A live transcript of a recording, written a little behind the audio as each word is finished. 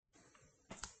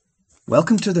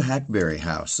Welcome to the Hackberry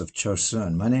House of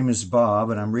Chosun. My name is Bob,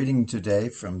 and I'm reading today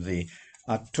from the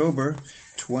October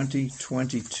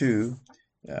 2022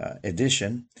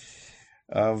 edition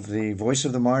of the Voice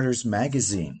of the Martyrs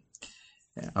magazine.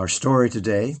 Our story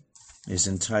today is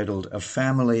entitled A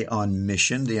Family on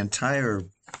Mission. The entire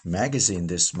magazine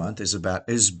this month is about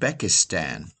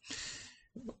Uzbekistan,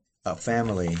 a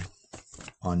family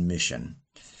on mission.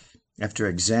 After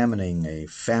examining a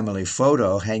family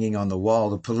photo hanging on the wall,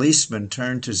 the policeman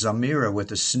turned to Zamira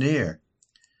with a sneer.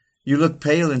 "You look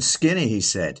pale and skinny," he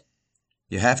said.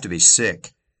 "You have to be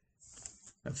sick."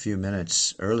 A few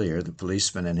minutes earlier, the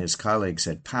policeman and his colleagues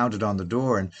had pounded on the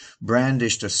door and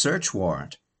brandished a search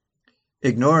warrant.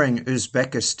 Ignoring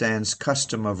Uzbekistan's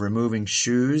custom of removing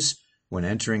shoes when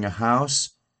entering a house,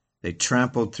 they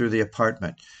trampled through the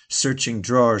apartment, searching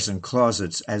drawers and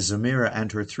closets as Zamira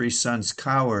and her 3 sons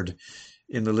cowered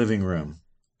in the living room.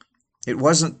 It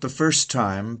wasn't the first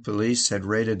time police had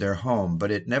raided their home,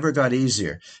 but it never got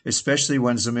easier, especially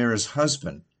when Zamira's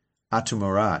husband,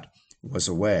 Atamurat, was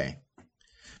away.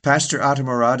 Pastor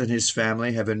Atamurat and his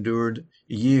family have endured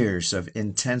years of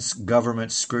intense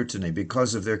government scrutiny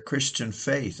because of their Christian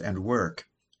faith and work,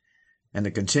 and the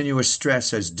continuous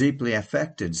stress has deeply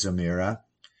affected Zamira,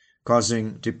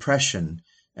 causing depression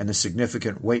and a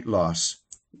significant weight loss,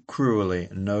 cruelly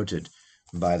noted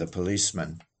by the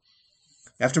policeman.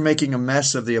 After making a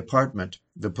mess of the apartment,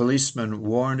 the policeman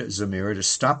warned Zamira to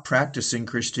stop practicing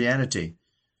Christianity.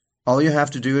 "All you have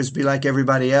to do is be like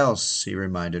everybody else," he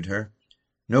reminded her.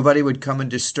 "Nobody would come and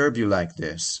disturb you like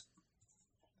this."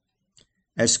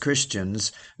 As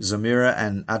Christians, Zamira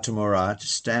and Atamurat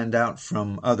stand out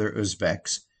from other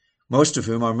Uzbeks, most of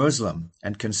whom are Muslim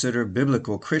and consider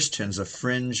biblical Christians a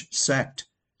fringe sect.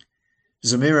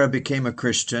 Zamira became a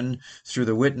Christian through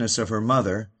the witness of her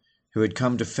mother, who had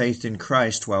come to faith in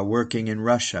Christ while working in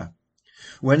Russia.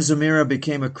 When Zamira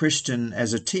became a Christian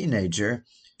as a teenager,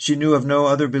 she knew of no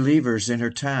other believers in her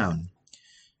town.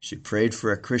 She prayed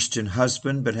for a Christian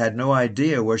husband, but had no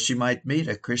idea where she might meet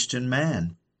a Christian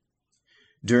man.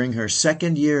 During her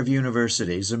second year of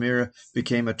university, Zamira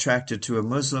became attracted to a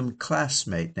Muslim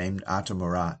classmate named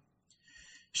Atamurat.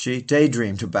 She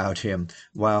daydreamed about him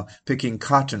while picking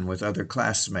cotton with other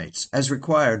classmates, as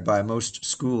required by most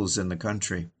schools in the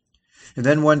country. And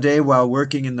then one day, while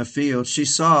working in the field, she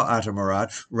saw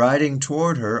Atamurat riding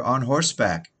toward her on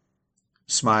horseback.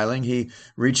 Smiling, he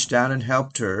reached down and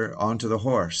helped her onto the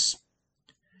horse.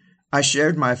 "I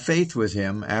shared my faith with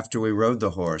him after we rode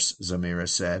the horse," Zamira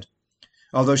said.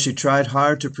 Although she tried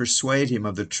hard to persuade him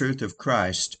of the truth of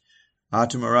Christ,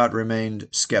 Atamurat remained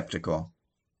skeptical.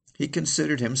 He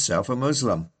considered himself a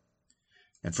Muslim.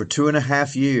 And for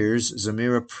 2.5 years,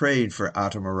 Zamira prayed for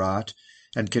Atamurat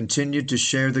and continued to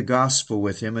share the gospel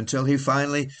with him until he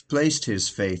finally placed his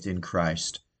faith in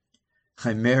Christ.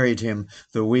 "I married him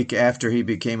the week after he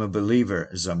became a believer,"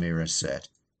 Zamira said.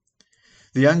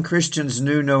 The young Christians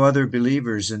knew no other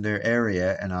believers in their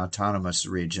area, an autonomous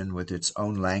region with its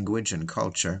own language and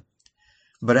culture.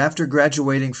 But after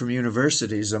graduating from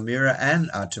university, Zamira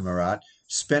and Atamurat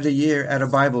spent a year at a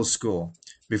Bible school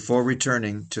before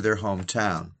returning to their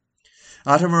hometown.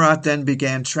 Atamurat then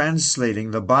began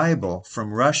translating the Bible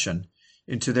from Russian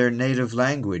into their native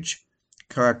language,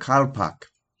 Karakalpak.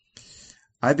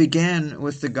 "I began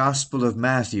with the Gospel of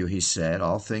Matthew," he said.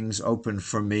 "All things opened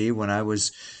for me when I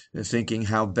was thinking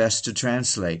how best to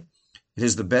translate. It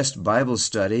is the best Bible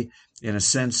study, in a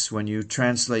sense, when you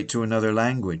translate to another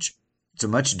language. It's a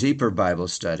much deeper Bible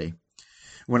study.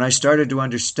 When I started to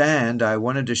understand, I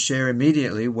wanted to share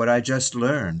immediately what I just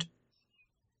learned."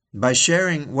 By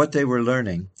sharing what they were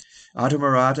learning,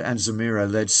 Atamurat and Zamira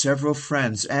led several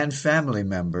friends and family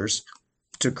members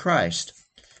to Christ,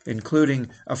 including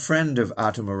a friend of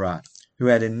Atamurat, who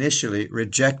had initially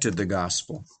rejected the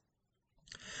gospel.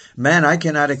 "Man, I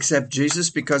cannot accept Jesus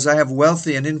because I have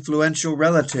wealthy and influential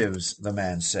relatives," the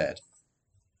man said.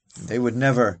 "They would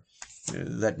never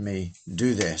let me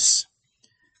do this."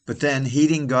 But then,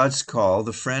 heeding God's call,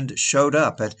 the friend showed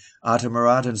up at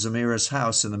Atamurat and Zamira's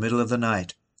house in the middle of the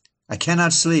night. "I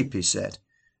cannot sleep," he said.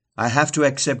 "I have to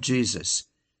accept Jesus.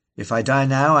 If I die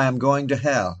now, I am going to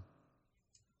hell."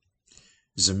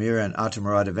 Zamira and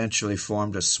Atamurat eventually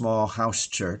formed a small house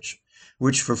church,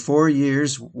 which for 4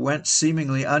 years went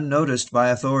seemingly unnoticed by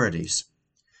authorities.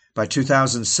 By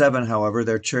 2007, however,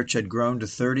 their church had grown to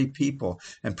 30 people,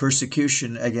 and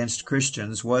persecution against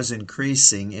Christians was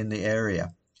increasing in the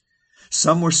area.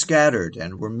 Some were scattered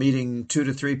and were meeting 2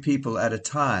 to 3 people at a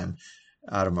time,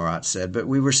 Atamurat said, but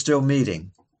we were still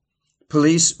meeting.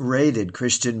 Police raided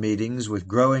Christian meetings with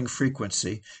growing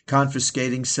frequency,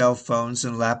 confiscating cell phones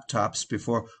and laptops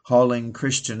before hauling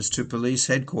Christians to police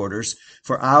headquarters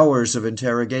for hours of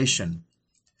interrogation.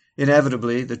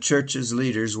 Inevitably, the church's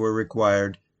leaders were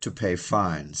required to pay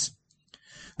fines.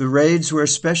 The raids were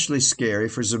especially scary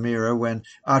for Zamira when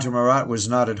Atamurat was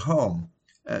not at home,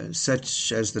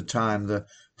 such as the time the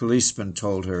policeman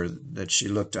told her that she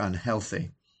looked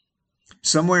unhealthy.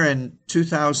 Somewhere in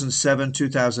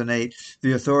 2007-2008,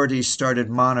 the authorities started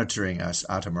monitoring us,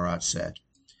 Atamurat said.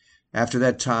 After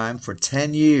that time, for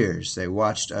 10 years, they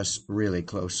watched us really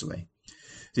closely.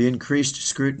 The increased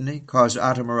scrutiny caused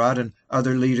Atamurat and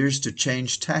other leaders to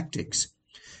change tactics.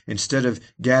 Instead of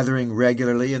gathering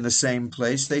regularly in the same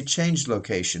place, they changed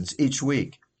locations each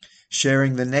week,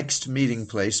 sharing the next meeting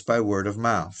place by word of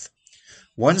mouth.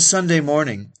 One Sunday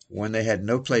morning, when they had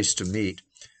no place to meet,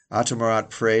 Atamurat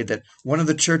prayed that one of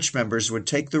the church members would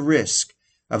take the risk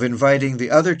of inviting the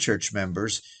other church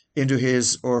members into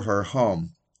his or her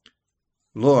home.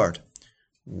 "Lord,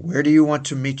 where do you want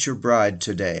to meet your bride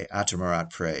today?"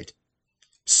 Atamurat prayed.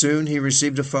 Soon he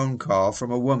received a phone call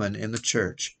from a woman in the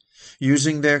church.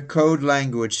 Using their code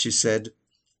language, she said,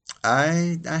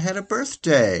 I had a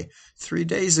birthday 3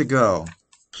 days ago.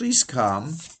 Please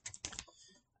come."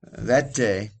 That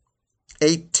day,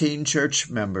 18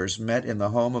 church members met in the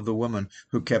home of the woman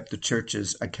who kept the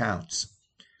church's accounts.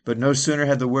 But no sooner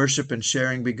had the worship and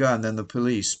sharing begun than the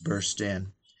police burst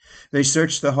in. They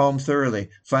searched the home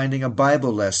thoroughly, finding a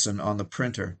Bible lesson on the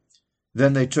printer.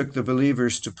 Then they took the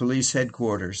believers to police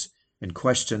headquarters and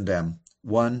questioned them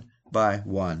one by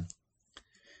one.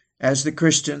 As the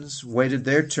Christians waited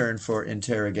their turn for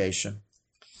interrogation,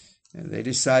 they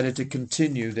decided to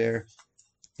continue their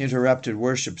interrupted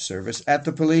worship service at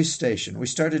the police station. We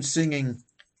started singing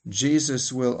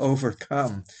 "Jesus Will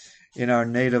Overcome" in our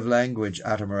native language,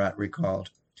 Atamurat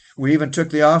recalled. We even took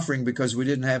the offering because we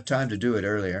didn't have time to do it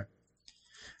earlier.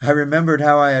 I remembered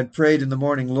how I had prayed in the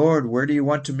morning, "Lord, where do you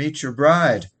want to meet your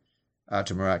bride?"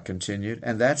 Atamurat continued,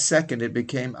 and that second it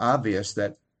became obvious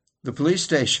that the police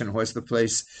station was the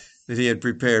place that he had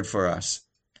prepared for us.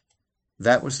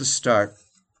 That was the start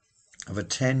of a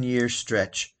 10-year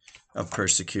stretch of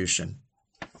persecution.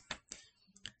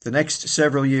 The next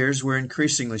several years were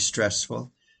increasingly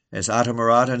stressful as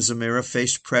Atamurat and Zamira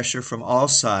faced pressure from all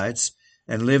sides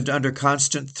and lived under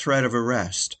constant threat of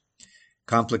arrest.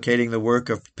 Complicating the work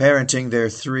of parenting their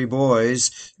 3 boys,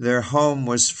 their home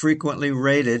was frequently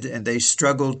raided and they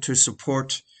struggled to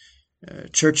support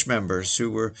church members who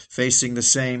were facing the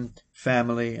same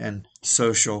family and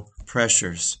social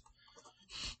pressures.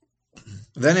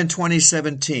 Then in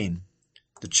 2017,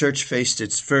 the church faced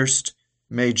its first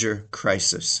major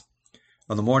crisis.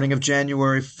 On the morning of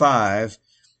January 5,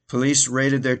 police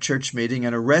raided their church meeting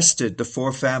and arrested the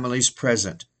 4 families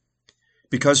present.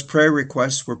 Because prayer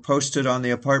requests were posted on the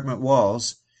apartment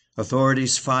walls,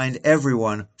 authorities fined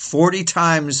everyone 40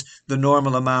 times the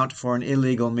normal amount for an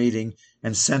illegal meeting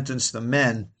and sentenced the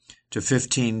men to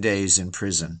 15 days in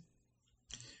prison.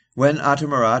 When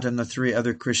Atamurat and the 3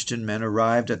 other Christian men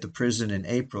arrived at the prison in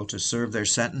April to serve their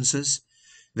sentences,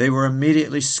 they were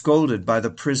immediately scolded by the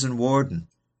prison warden.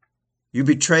 "You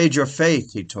betrayed your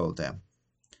faith," he told them.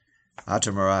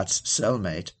 Atamurat's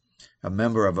cellmate, a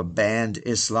member of a banned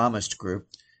Islamist group,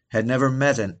 had never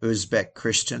met an Uzbek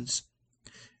Christians.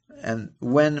 And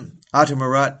when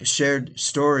Atamurat shared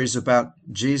stories about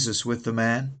Jesus with the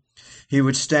man, he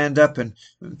would stand up and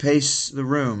pace the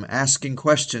room, asking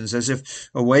questions as if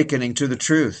awakening to the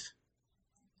truth.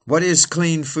 "What is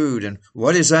clean food and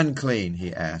what is unclean?"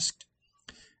 he asked.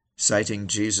 Citing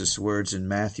Jesus' words in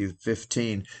Matthew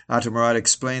 15, Atamurat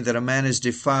explained that a man is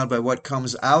defiled by what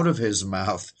comes out of his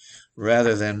mouth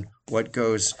rather than what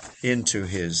goes into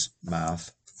his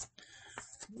mouth.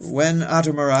 When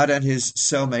Atamurat and his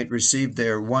cellmate received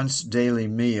their once daily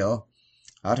meal,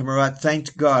 Atamurat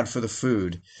thanked God for the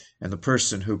food and the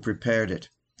person who prepared it.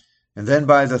 And then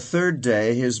by the 3rd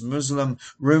day, his Muslim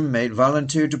roommate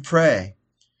volunteered to pray,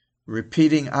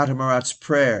 repeating Atamurat's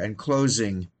prayer and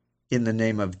closing, "In the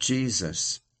name of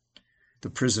Jesus." The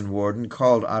prison warden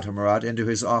called Atamurat into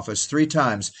his office 3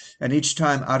 times, and each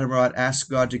time Atamurat asked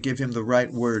God to give him the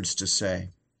right words to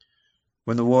say.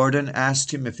 When the warden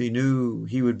asked him if he knew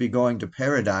he would be going to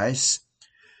paradise,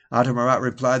 Atamurat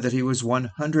replied that he was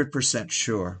 100%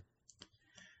 sure.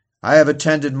 "I have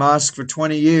attended mosque for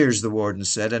 20 years, the warden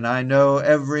said, and I know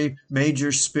every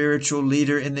major spiritual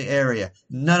leader in the area.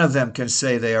 None of them can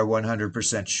say they are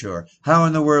 100% sure. How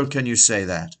in the world can you say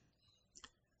that?"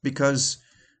 "Because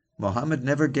Muhammad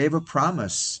never gave a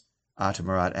promise,"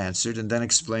 Atamurat answered, and then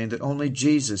explained that only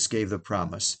Jesus gave the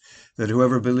promise, that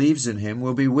whoever believes in him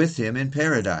will be with him in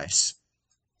paradise.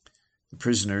 The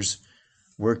prisoners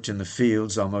worked in the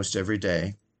fields almost every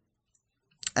day.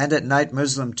 And at night,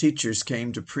 Muslim teachers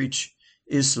came to preach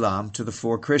Islam to the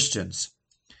 4 Christians.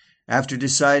 After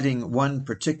deciding one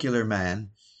particular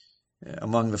man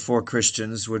among the 4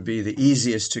 Christians would be the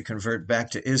easiest to convert back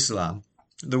to Islam,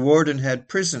 the warden had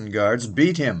prison guards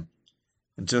beat him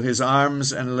until his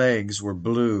arms and legs were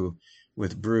blue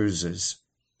with bruises.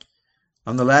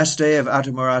 On the last day of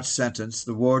Atamurat's sentence,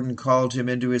 the warden called him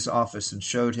into his office and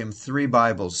showed him 3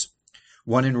 Bibles,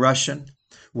 one in Russian,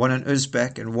 one in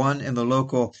Uzbek, and one in the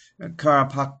local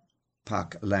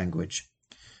Karapakpak language.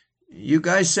 "You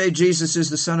guys say Jesus is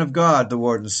the Son of God," the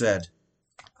warden said.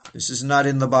 "This is not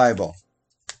in the Bible."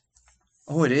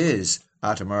 "Oh, it is,"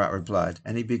 Atamurat replied,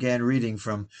 and he began reading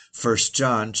from 1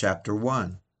 John chapter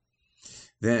 1.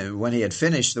 Then, when he had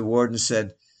finished, the warden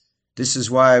said, "This is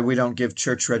why we don't give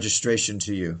church registration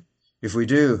to you. If we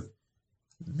do,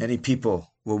 many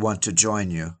people will want to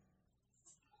join you."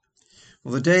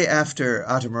 Well, the day after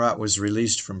Atamurat was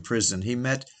released from prison, he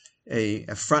met a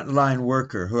frontline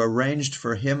worker who arranged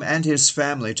for him and his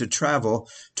family to travel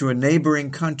to a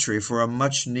neighboring country for a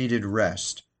much-needed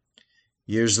rest.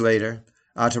 Years later,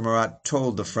 Atamurat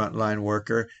told the frontline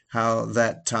worker how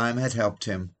that time had helped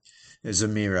him,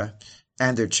 Zamira,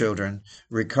 and their children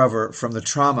recover from the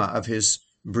trauma of his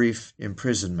brief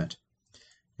imprisonment.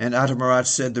 And Atamurat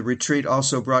said the retreat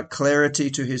also brought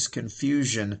clarity to his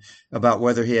confusion about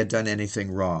whether he had done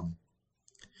anything wrong.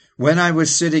 "When I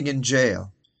was sitting in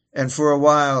jail, and for a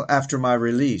while after my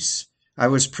release, I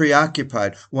was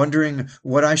preoccupied, wondering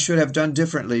what I should have done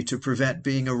differently to prevent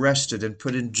being arrested and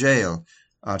put in jail,"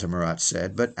 Atamurat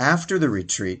said. "But after the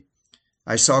retreat,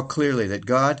 I saw clearly that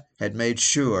God had made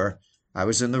sure I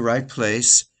was in the right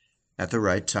place at the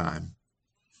right time."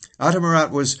 Atamurat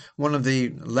was one of the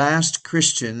last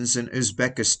Christians in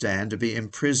Uzbekistan to be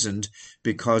imprisoned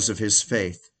because of his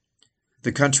faith.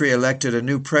 The country elected a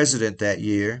new president that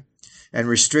year, and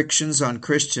restrictions on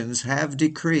Christians have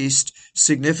decreased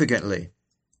significantly.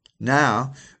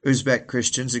 Now, Uzbek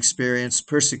Christians experience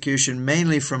persecution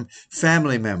mainly from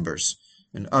family members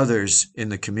and others in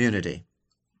the community.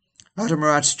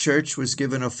 Atamurat's church was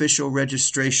given official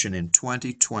registration in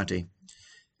 2020,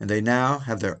 and they now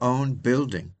have their own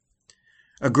building.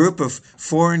 A group of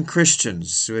foreign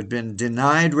Christians who had been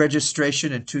denied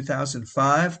registration in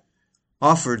 2005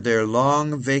 offered their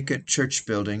long vacant church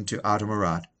building to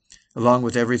Atamurat, along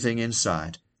with everything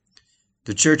inside.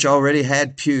 The church already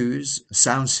had pews, a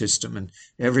sound system, and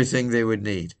everything they would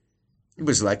need. It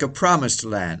was like a promised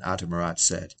land, Atamurat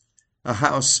said, a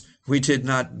house we did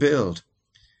not build.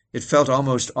 It felt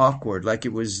almost awkward, like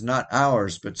it was not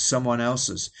ours but someone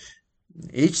else's.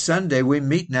 Each Sunday we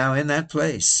meet now in that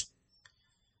place.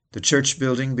 The church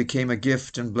building became a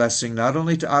gift and blessing not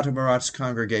only to Atamurat's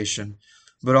congregation,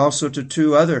 but also to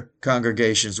 2 other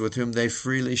congregations with whom they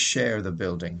freely share the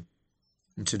building.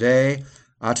 And today,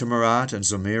 Atamurat and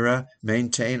Zamira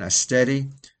maintain a steady,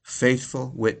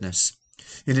 faithful witness.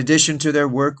 In addition to their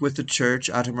work with the church,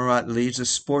 Atamurat leads a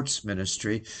sports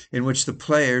ministry in which the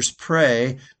players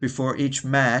pray before each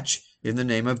match in the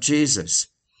name of Jesus.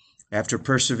 After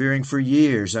persevering for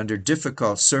years under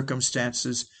difficult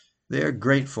circumstances, they are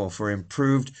grateful for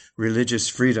improved religious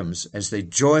freedoms as they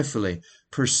joyfully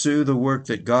pursue the work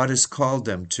that God has called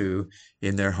them to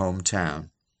in their hometown.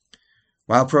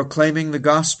 While proclaiming the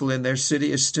gospel in their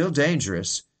city is still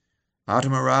dangerous,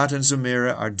 Atamurat and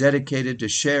Zamira are dedicated to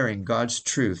sharing God's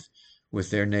truth with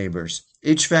their neighbors.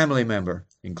 Each family member,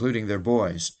 including their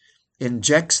boys,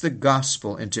 injects the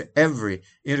gospel into every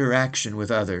interaction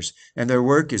with others, and their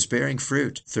work is bearing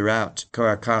fruit throughout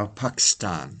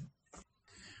Karakalpakstan.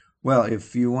 Well,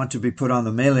 if you want to be put on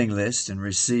the mailing list and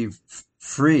receive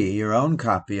free your own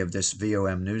copy of this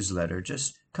VOM newsletter,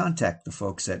 just contact the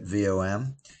folks at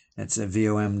VOM. It's at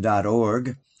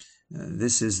vom.org.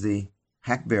 This is the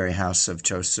Hackberry House of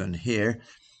Chosun here.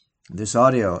 This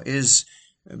audio is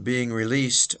being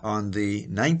released on the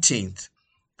 19th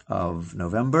of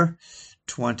November,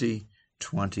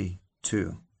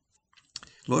 2022.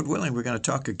 Lord willing, we're going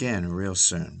to talk again real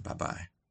soon. Bye-bye.